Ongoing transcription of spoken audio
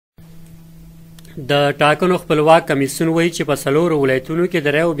د ټاکنو خپلواک کمیسیون وایي چې په 4 ولایتونو کې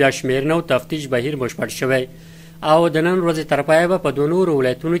د رایو بیاشمېرنې او تفتیش بهیر بشپړ شوی او د نن ورځې تر پایه به په 2 نورو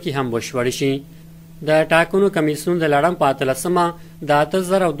ولایتونو کې هم بشپړ شي. د ټاکنو کمیسیون د لړم په 18مه د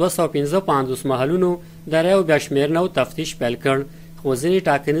 8255 محلونو د رایو بیاشمېرنې او تفتیش پیل کړ، خو ځینې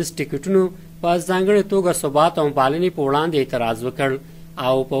ټاکنیز ټکټونو په ځانګړې توګه ثبات او پالنې په وړاندې اعتراض وکړ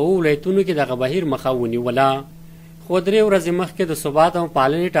او په ولایتونو کې دغه بهیر مخه ونیوله. خو 3 ورځې مخکې د ثبات او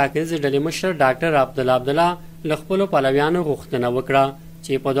پالنې ټاکنیزې ډلې مشر ډاکټر عبدالله له خپلو پلویانو غوښتنه وکړه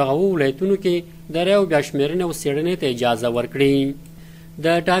چې په دغه ولایتونو کې د رایو بیاشمېرنې او څېړنې ته اجازه ورکړي. د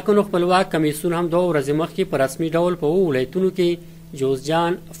ټاکنو خپلواک کمیسیون هم 2 ورځې مخکې په رسمي ډول په ولایتونو کې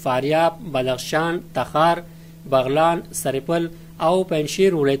جوزجان، فاریاب، بدخشان، تخار، بغلان، سرپل او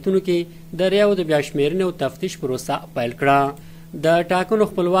پنجشیر ولایتونو کې د رایو د بیاشمېرنې او تفتیش پروسه پیل کړه. د ټاکنو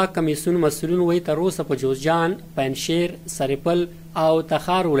خپلواک کمیسیون مسؤلین وایي تر اوسه په جوزجان، پنجشیر، سرپل او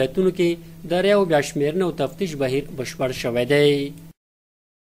تخار ولایتونو کې د رایو بیاشمېرنې او تفتیش بهیر بشپړ شوی دی.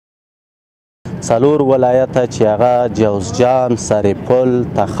 4 ولایته چې هغه جوزجان، سرپل،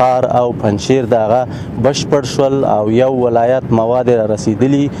 تخار او پنجشیر د هغه بشپړ شول او 1 ولایت مواد را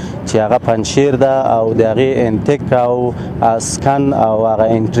رسیدلی چې هغه پنجشیر ده او د هغې انتک او اسکن او هغه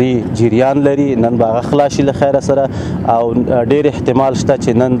انټري جریان لري. نن به هغه خلاص شي له خیره سره او ډېر احتمال شته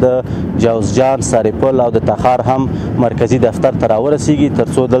چې نن د جوزجان، سرپل او د تخار هم مرکزي دفتر ته راورسیږي تر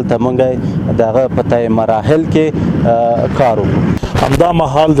څو دلته موږ د هغه په طی مراحل کې کار وکړو. همدا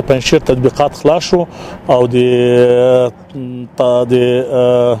مهال د پنجشیر تطبیقات خلاص شو او د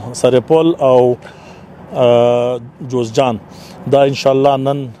سرپل او جوزجان دا انشاءالله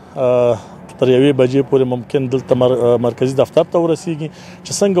نن تر 1 بجې پورې ممکن دلته مرکزي دفتر ته ورسیږي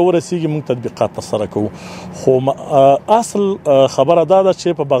چې څنګه ورسیږي موږ تطبیقات ترسره کوو. خو اصل خبره دا ده چې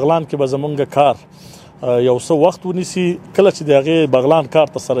په بغلان کې به زمونږ کار یو څه وخت ونیسي. کله چې د هغې بغلان کار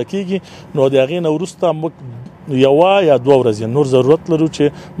ترسره کیږي نو د هغې نه وروسته موږ 1 یا 2 ورځې نور ضرورت لرو چې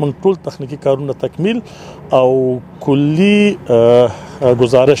موږ ټول تخنیکي کارونه تکمیل او کلي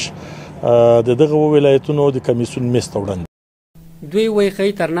گزارش د دغه ولایتونو د کمیسیون میز ته وړاندې. دوی وایي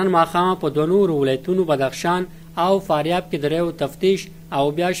ښایي تر نن ماښامه په 2 نورو ولایتونو بدخشان او فاریاب کې د رایو تفتیش او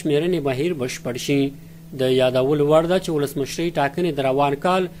بیاشمېرنې بهیر بشپړ شي. د یادولو وړ ده چې ولسمشرۍ ټاکنې د روان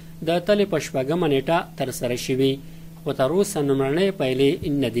کال د تلې په 4مه نیټه ترسره شوي، خو تر اوسه لومړنۍ پایلې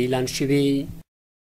نه دي اعلان شوي.